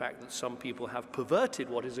the fact that some people have perverted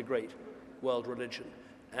what is a great world religion.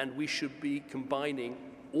 And we should be combining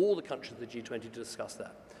all the countries of the G20 to discuss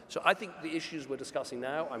that. So I think the issues we're discussing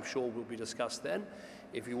now, I'm sure will be discussed then.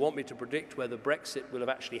 If you want me to predict whether Brexit will have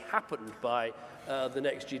actually happened by the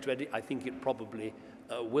next G20, I think it probably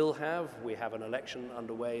will have. We have an election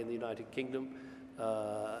underway in the United Kingdom,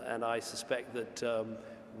 and I suspect that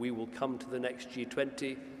we will come to the next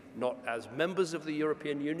G20 not as members of the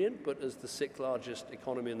European Union, but as the 6th largest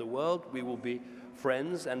economy in the world. We will be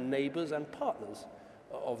friends and neighbors and partners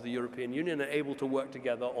of the European Union and able to work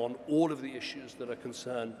together on all of the issues that are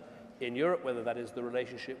concerned in Europe, whether that is the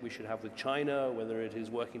relationship we should have with China, whether it is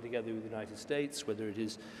working together with the United States, whether it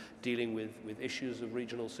is dealing with issues of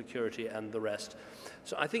regional security and the rest.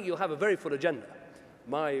 So I think you'll have a very full agenda.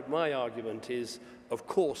 My argument is, of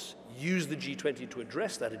course, use the G20 to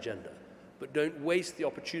address that agenda, but don't waste the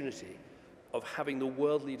opportunity of having the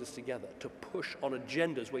world leaders together to push on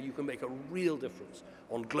agendas where you can make a real difference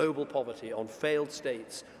on global poverty, on failed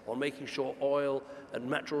states, on making sure oil and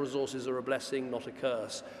natural resources are a blessing, not a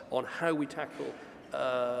curse, on how we tackle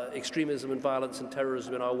extremism and violence and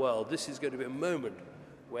terrorism in our world. This is going to be a moment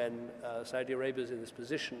when Saudi Arabia is in this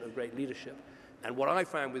position of great leadership. And what I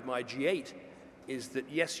found with my G8 is that,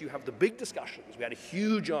 yes, you have the big discussions. We had a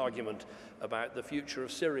huge argument about the future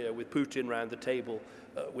of Syria with Putin around the table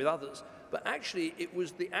with others. But actually, it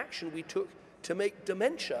was the action we took to make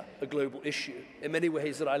dementia a global issue in many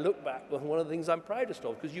ways that I look back on one of the things I'm proudest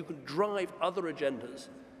of, because you can drive other agendas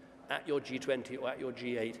at your G20 or at your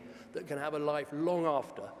G8 that can have a life long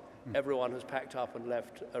after everyone has packed up and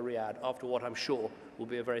left Riyadh, after what I'm sure will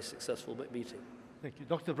be a very successful meeting. Thank you.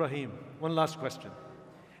 Dr. Ibrahim, one last question.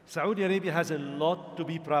 Saudi Arabia has a lot to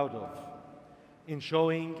be proud of in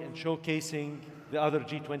showing and showcasing the other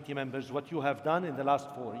G20 members what you have done in the last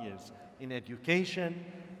 4 years, in education,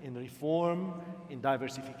 in reform, in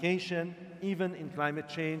diversification, even in climate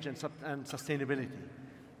change and sustainability.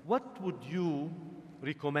 What would you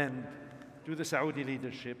recommend to the Saudi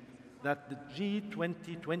leadership that the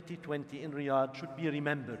G20 2020 in Riyadh should be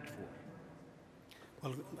remembered for?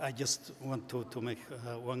 Well, I just want to make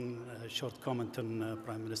one short comment on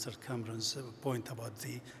Prime Minister Cameron's point about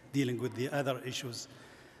dealing with the other issues.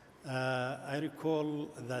 I recall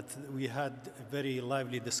that we had very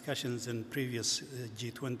lively discussions in previous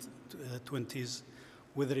G20s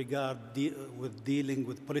with regard with dealing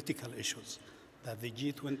with political issues, that the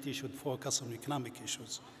G20 should focus on economic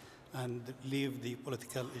issues and leave the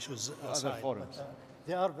political issues aside. Other forums.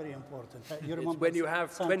 They are very important. When you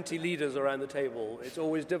have 20 leaders around the table, it's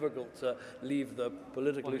always difficult to leave the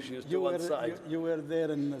political issues to one side. You were there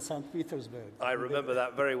in St. Petersburg. I remember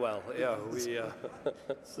that very well. Yeah,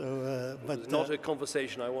 but it's not a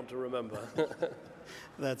conversation I want to remember.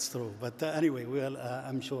 That's true. But anyway,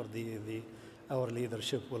 I'm sure our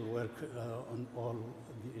leadership will work on all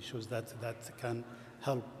the issues that can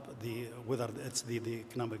help whether it's the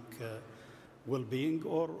economic well-being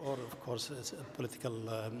or of course, political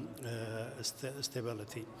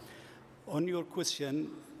stability. On your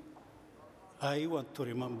question, I want to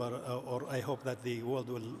remember, or I hope that the world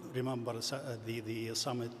will remember the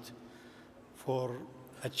summit for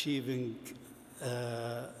achieving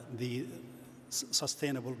the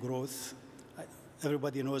sustainable growth.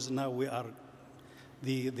 Everybody knows now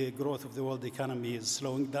the growth of the world economy is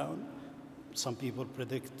slowing down. Some people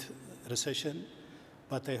predict recession.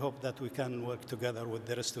 But I hope that we can work together with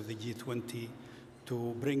the rest of the G20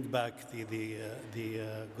 to bring back the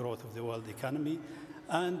growth of the world economy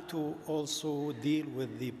and to also deal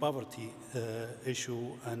with the poverty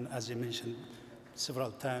issue, and as I mentioned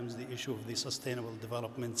several times, the issue of the sustainable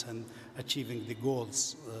developments and achieving the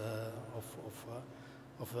goals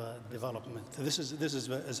of development. This is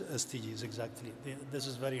SDGs, exactly. This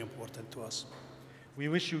is very important to us. We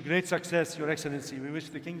wish you great success, Your Excellency. We wish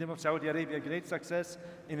the Kingdom of Saudi Arabia great success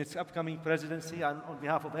in its upcoming presidency. And on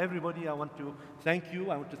behalf of everybody, I want to thank you.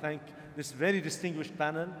 I want to thank this very distinguished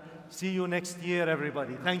panel. See you next year,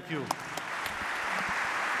 everybody. Thank you.